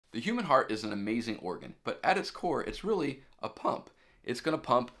The human heart is an amazing organ, but at its core, it's really a pump. It's going to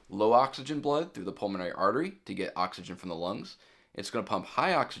pump low oxygen blood through the pulmonary artery to get oxygen from the lungs. It's going to pump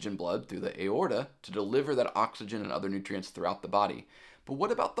high oxygen blood through the aorta to deliver that oxygen and other nutrients throughout the body. But what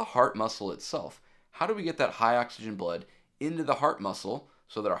about the heart muscle itself? How do we get that high oxygen blood into the heart muscle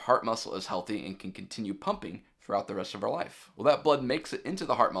so that our heart muscle is healthy and can continue pumping throughout the rest of our life? Well, that blood makes it into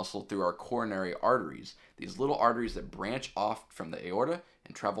the heart muscle through our coronary arteries, these little arteries that branch off from the aorta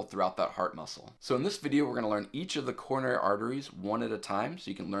and travel throughout that heart muscle. So in this video, we're going to learn each of the coronary arteries one at a time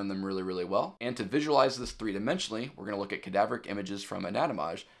so you can learn them really, really well. And to visualize this three-dimensionally, we're going to look at cadaveric images from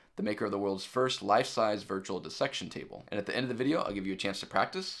Anatomage, the maker of the world's first life-size virtual dissection table. And at the end of the video, I'll give you a chance to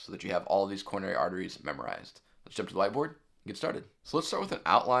practice so that you have all of these coronary arteries memorized. Let's jump to the whiteboard and get started. So let's start with an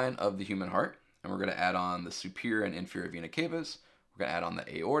outline of the human heart. And we're going to add on the superior and inferior vena caves. We're going to add on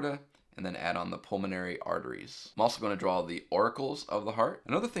the aorta and then add on the pulmonary arteries. I'm also going to draw the auricles of the heart.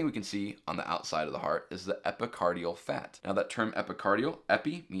 Another thing we can see on the outside of the heart is the epicardial fat. Now that term epicardial,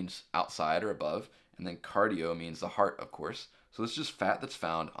 epi means outside or above, and then cardio means the heart, of course. So this is just fat that's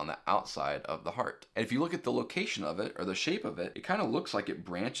found on the outside of the heart. And if you look at the location of it or the shape of it, it kind of looks like it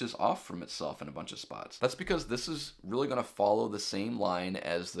branches off from itself in a bunch of spots. That's because this is really going to follow the same line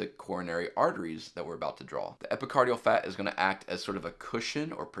as the coronary arteries that we're about to draw. The epicardial fat is going to act as sort of a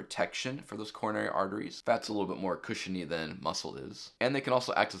cushion or protection for those coronary arteries. Fat's a little bit more cushiony than muscle is. And they can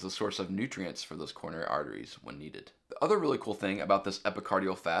also act as a source of nutrients for those coronary arteries when needed. The other really cool thing about this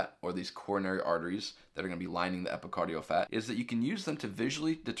epicardial fat, or these coronary arteries that are going to be lining the epicardial fat, is that you can use them to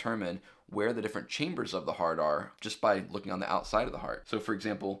visually determine where the different chambers of the heart are just by looking on the outside of the heart. So for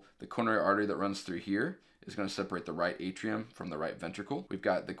example, the coronary artery that runs through here is going to separate the right atrium from the right ventricle. We've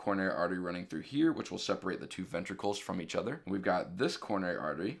got the coronary artery running through here, which will separate the two ventricles from each other. And we've got this coronary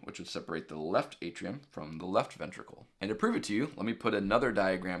artery, which would separate the left atrium from the left ventricle. And to prove it to you, let me put another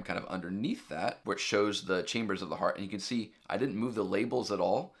diagram kind of underneath that, which shows the chambers of the heart. And you can see I didn't move the labels at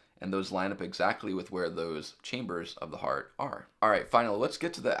all, and those line up exactly with where those chambers of the heart are. All right, finally, let's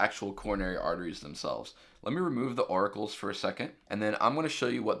get to the actual coronary arteries themselves. Let me remove the auricles for a second, and then I'm going to show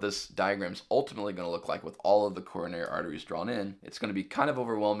you what this diagram is ultimately going to look like with all of the coronary arteries drawn in. It's going to be kind of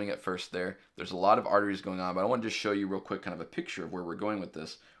overwhelming at first there. There's a lot of arteries going on, but I want to just show you real quick kind of a picture of where we're going with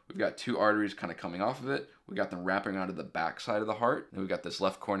this. We've got two arteries kind of coming off of it. We got them wrapping around to the back side of the heart. And we've got this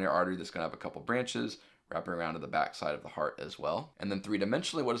left coronary artery that's going to have a couple branches wrapping around to the back side of the heart as well. And then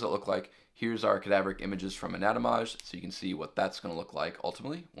three-dimensionally, what does it look like? Here's our cadaveric images from Anatomage, so you can see what that's going to look like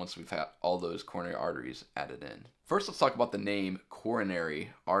ultimately once we've had all those coronary arteries added in. First, let's talk about the name coronary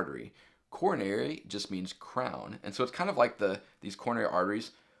artery. Coronary just means crown, and so it's kind of like these coronary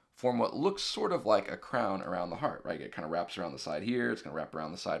arteries form what looks sort of like a crown around the heart, right? It kind of wraps around the side here, it's going to wrap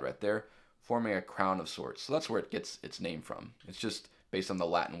around the side right there, forming a crown of sorts. So that's where it gets its name from. It's just based on the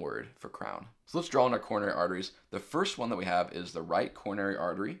Latin word for crown. So let's draw in our coronary arteries. The first one that we have is the right coronary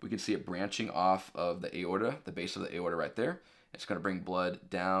artery. We can see it branching off of the aorta, the base of the aorta right there. It's going to bring blood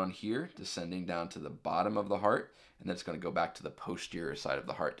down here, descending down to the bottom of the heart, and then it's going to go back to the posterior side of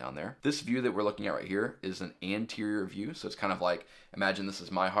the heart down there. This view that we're looking at right here is an anterior view. So it's kind of like, imagine this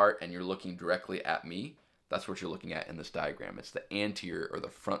is my heart and you're looking directly at me. That's what you're looking at in this diagram. It's the anterior or the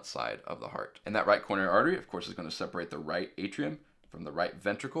front side of the heart. And that right coronary artery, of course, is going to separate the right atrium from the right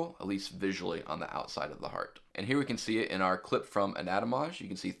ventricle, at least visually on the outside of the heart. And here we can see it in our clip from Anatomage. You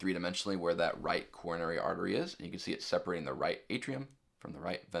can see three-dimensionally where that right coronary artery is, and you can see it separating the right atrium from the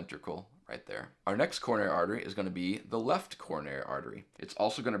right ventricle right there. Our next coronary artery is going to be the left coronary artery. It's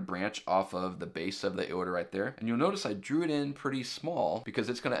also going to branch off of the base of the aorta right there. And you'll notice I drew it in pretty small because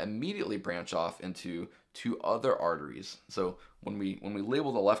it's going to immediately branch off into two other arteries. So when we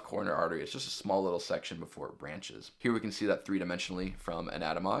label the left coronary artery, it's just a small little section before it branches. Here we can see that three-dimensionally from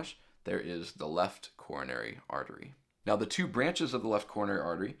Anatomage. There is the left coronary artery. Now the two branches of the left coronary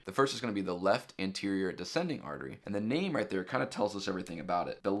artery, the first is going to be the left anterior descending artery, and the name right there kind of tells us everything about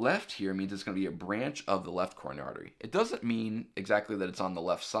it. The left here means it's going to be a branch of the left coronary artery. It doesn't mean exactly that it's on the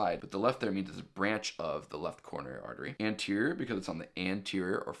left side, but the left there means it's a branch of the left coronary artery. Anterior because it's on the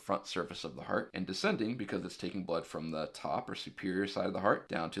anterior or front surface of the heart, and descending because it's taking blood from the top or superior side of the heart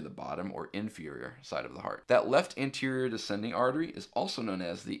down to the bottom or inferior side of the heart. That left anterior descending artery is also known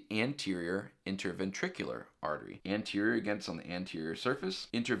as the anterior interventricular artery. Anterior, again, it's on the anterior surface.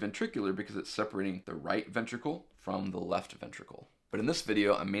 Interventricular because it's separating the right ventricle from the left ventricle. But in this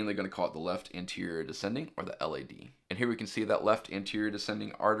video, I'm mainly going to call it the left anterior descending, or the LAD. And here we can see that left anterior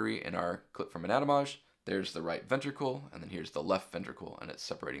descending artery in our clip from Anatomage. There's the right ventricle, and then here's the left ventricle, and it's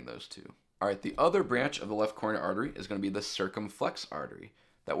separating those two. All right, the other branch of the left coronary artery is going to be the circumflex artery.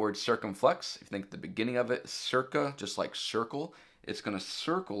 That word circumflex, if you think at the beginning of it, circa, just like circle, it's going to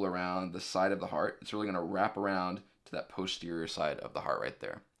circle around the side of the heart. It's really going to wrap around to that posterior side of the heart right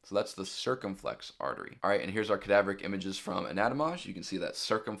there. So that's the circumflex artery. All right, and here's our cadaveric images from anatomage. You can see that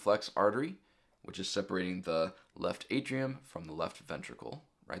circumflex artery, which is separating the left atrium from the left ventricle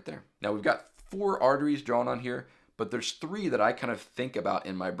right there. Now we've got 4 arteries drawn on here, but there's 3 that I kind of think about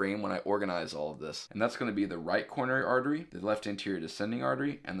in my brain when I organize all of this. And that's going to be the right coronary artery, the left anterior descending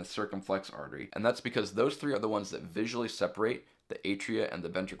artery, and the circumflex artery. And that's because those 3 are the ones that visually separate the atria and the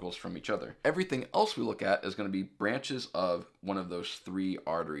ventricles from each other. Everything else we look at is going to be branches of one of those 3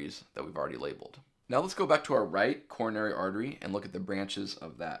 arteries that we've already labeled. Now let's go back to our right coronary artery and look at the branches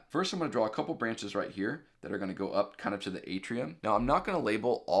of that. First, I'm going to draw a couple branches right here that are going to go up kind of to the atrium. Now I'm not going to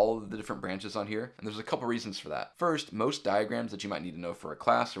label all of the different branches on here, and there's a couple reasons for that. First, most diagrams that you might need to know for a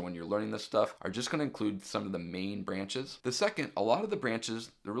class or when you're learning this stuff are just going to include some of the main branches. The second, a lot of the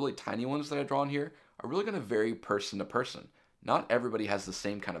branches, the really tiny ones that I draw in here, are really going to vary person to person. Not everybody has the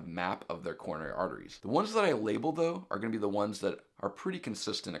same kind of map of their coronary arteries. The ones that I label, though, are going to be the ones that are pretty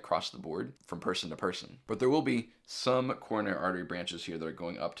consistent across the board from person to person. But there will be some coronary artery branches here that are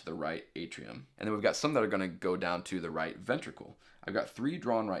going up to the right atrium. And then we've got some that are going to go down to the right ventricle. I've got 3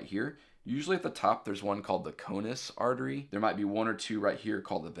 drawn right here. Usually at the top, there's one called the conus artery. There might be 1 or 2 right here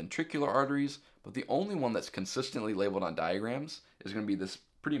called the ventricular arteries. But the only one that's consistently labeled on diagrams is going to be this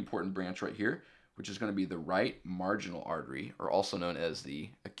pretty important branch right here, which is going to be the right marginal artery, or also known as the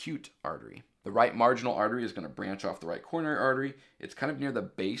acute artery. The right marginal artery is going to branch off the right coronary artery. It's kind of near the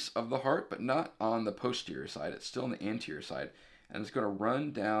base of the heart, but not on the posterior side. It's still on the anterior side. And it's going to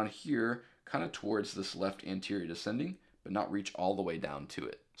run down here, kind of towards this left anterior descending, but not reach all the way down to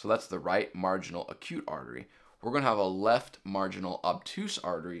it. So that's the right marginal acute artery. We're going to have a left marginal obtuse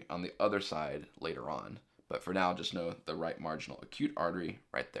artery on the other side later on. But for now, just know the right marginal acute artery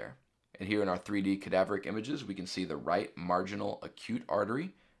right there. And here in our 3D cadaveric images, we can see the right marginal acute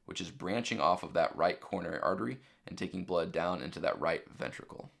artery, which is branching off of that right coronary artery and taking blood down into that right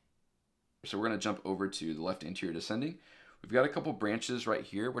ventricle. So we're going to jump over to the left anterior descending. We've got a couple branches right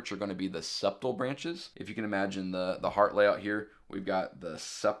here, which are going to be the septal branches. If you can imagine the heart layout here, we've got the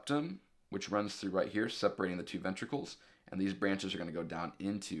septum, which runs through right here, separating the 2 ventricles. And these branches are going to go down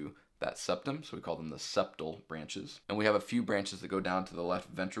into that septum, so we call them the septal branches. And we have a few branches that go down to the left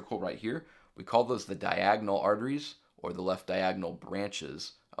ventricle right here. We call those the diagonal arteries, or the left diagonal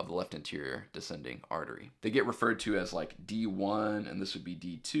branches of the left anterior descending artery. They get referred to as like D1, and this would be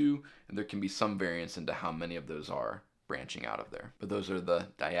D2, and there can be some variance into how many of those are branching out of there. But those are the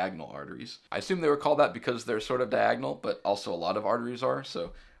diagonal arteries. I assume they were called that because they're sort of diagonal, but also a lot of arteries are,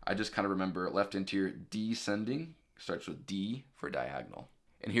 so I just kind of remember left anterior descending, starts with D for diagonal.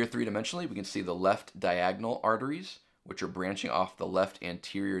 And here 3-dimensionally, we can see the left diagonal arteries, which are branching off the left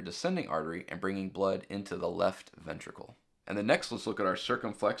anterior descending artery and bringing blood into the left ventricle. And then next, let's look at our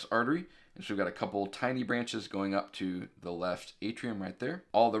circumflex artery. And so we've got a couple tiny branches going up to the left atrium right there.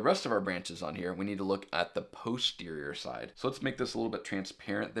 All the rest of our branches on here, we need to look at the posterior side. So let's make this a little bit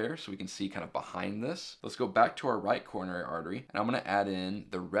transparent there so we can see kind of behind this. Let's go back to our right coronary artery, and I'm going to add in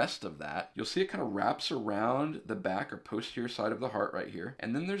the rest of that. You'll see it kind of wraps around the back or posterior side of the heart right here.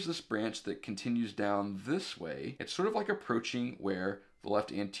 And then there's this branch that continues down this way. It's sort of like approaching where the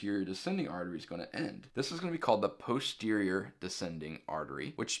left anterior descending artery is going to end. This is going to be called the posterior descending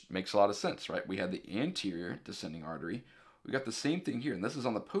artery, which makes a lot of sense, right? We had the anterior descending artery. We got the same thing here, and this is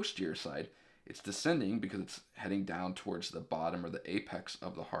on the posterior side. It's descending because it's heading down towards the bottom or the apex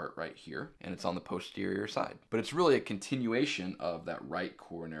of the heart right here, and it's on the posterior side. But it's really a continuation of that right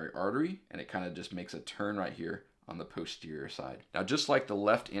coronary artery, and it kind of just makes a turn right here on the posterior side. Now, just like the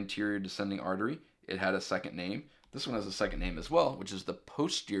left anterior descending artery, it had a second name. This one has a second name as well, which is the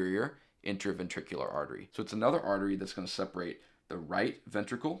posterior interventricular artery. So it's another artery that's going to separate the right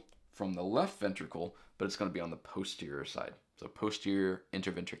ventricle from the left ventricle, but it's going to be on the posterior side. So posterior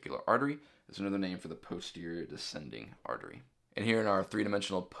interventricular artery is another name for the posterior descending artery. And here in our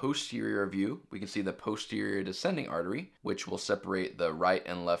 3-dimensional posterior view, we can see the posterior descending artery, which will separate the right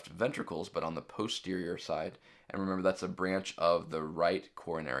and left ventricles, but on the posterior side. And remember, that's a branch of the right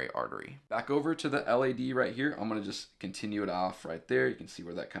coronary artery. Back over to the LAD right here. I'm going to just continue it off right there. You can see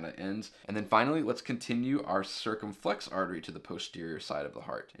where that kind of ends. And then finally, let's continue our circumflex artery to the posterior side of the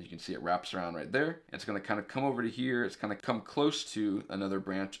heart. As you can see, it wraps around right there. It's going to kind of come over to here. It's going to come close to another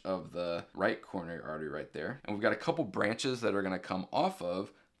branch of the right coronary artery right there. And we've got a couple branches that are going to come off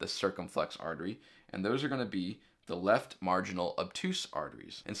of the circumflex artery. And those are going to be the left marginal obtuse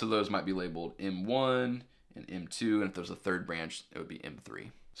arteries. And so those might be labeled M1, and M2, and if there's a third branch, it would be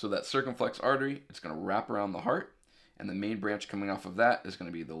M3. So that circumflex artery, it's going to wrap around the heart, And the main branch coming off of that is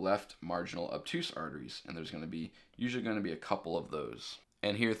going to be the left marginal obtuse arteries. And there's going to be usually going to be a couple of those.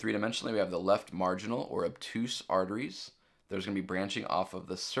 And here three-dimensionally, we have the left marginal or obtuse arteries. There's going to be branching off of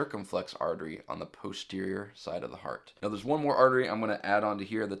the circumflex artery on the posterior side of the heart. Now there's one more artery I'm going to add onto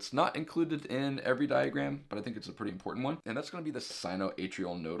here that's not included in every diagram, but I think it's a pretty important one. And that's going to be the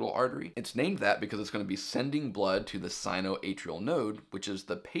sinoatrial nodal artery. It's named that because it's going to be sending blood to the sinoatrial node, which is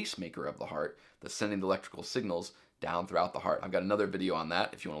the pacemaker of the heart that's sending the electrical signals down throughout the heart. I've got another video on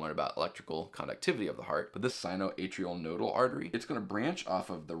that if you want to learn about electrical conductivity of the heart. But this sinoatrial nodal artery, it's going to branch off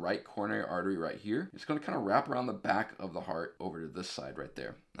of the right coronary artery right here. It's going to kind of wrap around the back of the heart over to this side right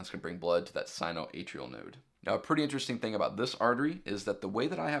there. That's going to bring blood to that sinoatrial node. Now, a pretty interesting thing about this artery is that the way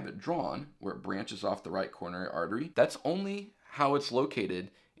that I have it drawn, where it branches off the right coronary artery, that's only how it's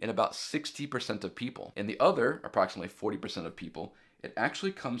located in about 60% of people. In the other, approximately 40% of people, it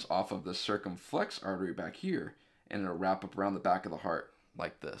actually comes off of the circumflex artery back here, and it'll wrap up around the back of the heart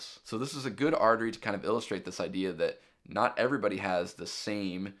like this. So this is a good artery to kind of illustrate this idea that not everybody has the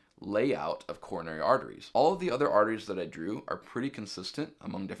same layout of coronary arteries. All of the other arteries that I drew are pretty consistent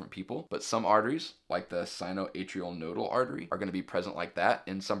among different people, but some arteries, like the sinoatrial nodal artery, are going to be present like that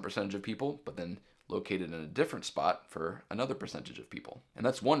in some percentage of people, but then located in a different spot for another percentage of people. And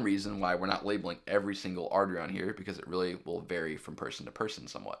that's one reason why we're not labeling every single artery on here, because it really will vary from person to person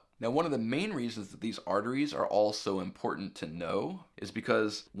somewhat. Now, one of the main reasons that these arteries are all so important to know is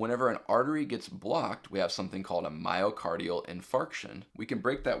because whenever an artery gets blocked, we have something called a myocardial infarction. We can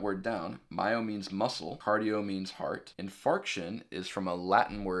break that word down. Myo means muscle, cardio means heart. Infarction is from a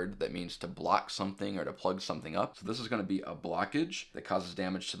Latin word that means to block something or to plug something up. So this is going to be a blockage that causes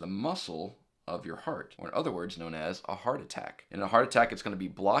damage to the muscle of your heart, or in other words known as a heart attack. In a heart attack, it's going to be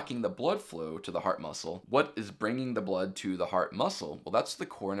blocking the blood flow to the heart muscle. What is bringing the blood to the heart muscle? Well, that's the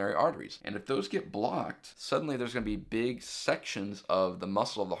coronary arteries. And if those get blocked, suddenly there's going to be big sections of the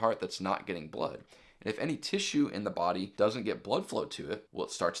muscle of the heart that's not getting blood. And if any tissue in the body doesn't get blood flow to it, well,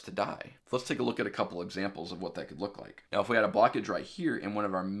 it starts to die. So let's take a look at a couple examples of what that could look like. Now, if we had a blockage right here in one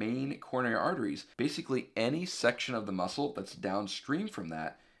of our main coronary arteries, basically any section of the muscle that's downstream from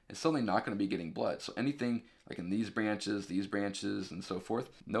that is suddenly not going to be getting blood. So anything like in these branches, and so forth,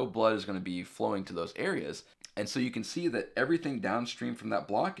 no blood is going to be flowing to those areas. And so you can see that everything downstream from that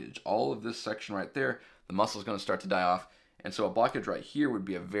blockage, all of this section right there, the muscle is going to start to die off. And so a blockage right here would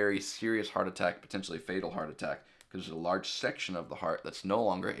be a very serious heart attack, potentially fatal heart attack, because there's a large section of the heart that's no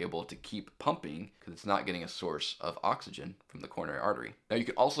longer able to keep pumping because it's not getting a source of oxygen from the coronary artery. Now, you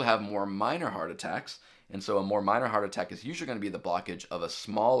can also have more minor heart attacks. And so a more minor heart attack is usually going to be the blockage of a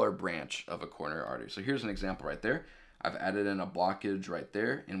smaller branch of a coronary artery. So here's an example right there. I've added in a blockage right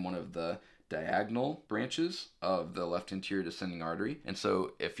there in one of the diagonal branches of the left anterior descending artery. And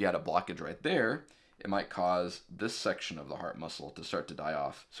so if you had a blockage right there, it might cause this section of the heart muscle to start to die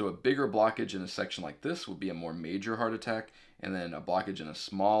off. So a bigger blockage in a section like this would be a more major heart attack, and then a blockage in a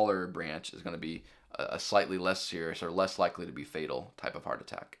smaller branch is going to be a slightly less serious or less likely to be fatal type of heart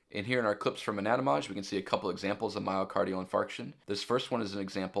attack. And here in our clips from Anatomage, we can see a couple examples of myocardial infarction. This first one is an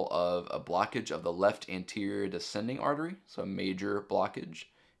example of a blockage of the left anterior descending artery, so a major blockage.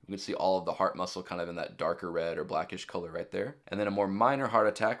 You can see all of the heart muscle kind of in that darker red or blackish color right there. And then a more minor heart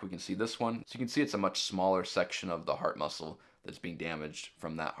attack, we can see this one. So you can see it's a much smaller section of the heart muscle that's being damaged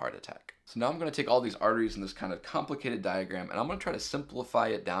from that heart attack. So now I'm going to take all these arteries in this kind of complicated diagram, and I'm going to try to simplify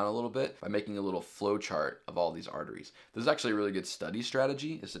it down a little bit by making a little flow chart of all these arteries. This is actually a really good study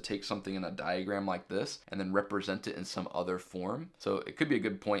strategy, is to take something in a diagram like this and then represent it in some other form. So it could be a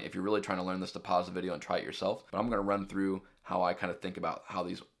good point if you're really trying to learn this to pause the video and try it yourself. But I'm going to run through how I kind of think about how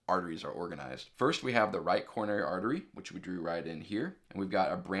these arteries are organized. First, we have the right coronary artery, which we drew right in here. And we've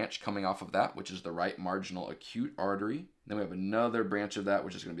got a branch coming off of that, which is the right marginal acute artery. Then we have another branch of that,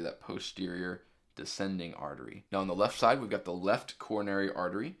 which is going to be that posterior descending artery. Now on the left side, we've got the left coronary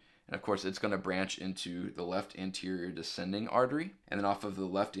artery. And of course, it's going to branch into the left anterior descending artery. And then off of the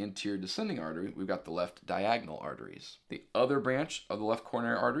left anterior descending artery, we've got the left diagonal arteries. The other branch of the left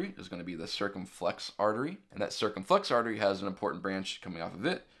coronary artery is going to be the circumflex artery. And that circumflex artery has an important branch coming off of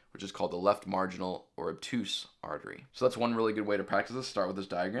it, which is called the left marginal or obtuse artery. So that's one really good way to practice this. Start with this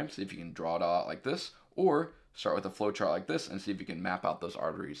diagram, see if you can draw it out like this, or start with a flow chart like this and see if you can map out those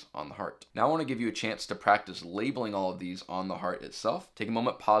arteries on the heart. Now I want to give you a chance to practice labeling all of these on the heart itself. Take a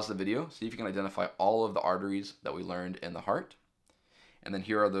moment, pause the video, see if you can identify all of the arteries that we learned in the heart. And then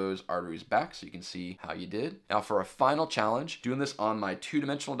here are those arteries back so you can see how you did. Now for a final challenge, doing this on my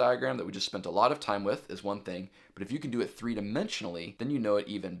two-dimensional diagram that we just spent a lot of time with is one thing, but if you can do it three-dimensionally, then you know it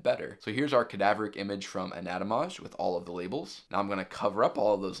even better. So here's our cadaveric image from Anatomage with all of the labels. Now I'm going to cover up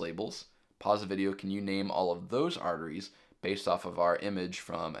all of those labels, Pause the video. Can you name all of those arteries based off of our image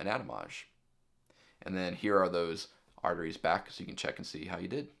from Anatomage? And then here are those arteries back so you can check and see how you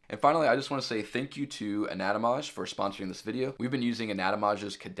did. And finally, I just want to say thank you to Anatomage for sponsoring this video. We've been using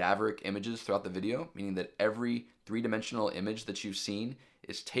Anatomage's cadaveric images throughout the video, meaning that every three-dimensional image that you've seen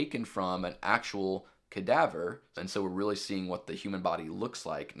is taken from an actual cadaver, and so we're really seeing what the human body looks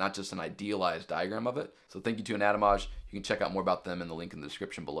like, not just an idealized diagram of it. So thank you to Anatomage. You can check out more about them in the link in the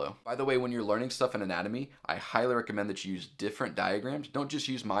description below. By the way, when you're learning stuff in anatomy, I highly recommend that you use different diagrams. Don't just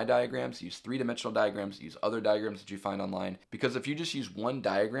use my diagrams, use three-dimensional diagrams, use other diagrams that you find online. Because if you just use one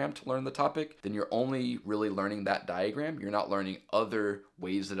diagram to learn the topic, then you're only really learning that diagram. You're not learning other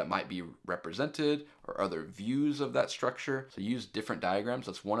ways that it might be represented or other views of that structure. So use different diagrams.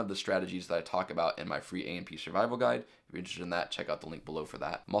 That's one of the strategies that I talk about in my free A&P survival guide. If you're interested in that, check out the link below for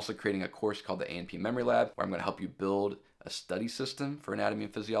that. I'm also creating a course called the A&P Memory Lab, where I'm going to help you build a study system for anatomy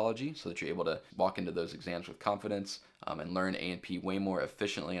and physiology so that you're able to walk into those exams with confidence and learn A&P way more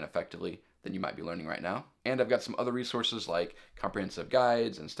efficiently and effectively than you might be learning right now. And I've got some other resources like comprehensive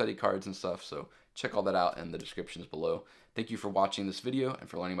guides and study cards and stuff, so check all that out in the descriptions below. Thank you for watching this video and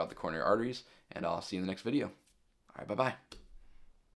for learning about the coronary arteries, and I'll see you in the next video. All right, bye-bye.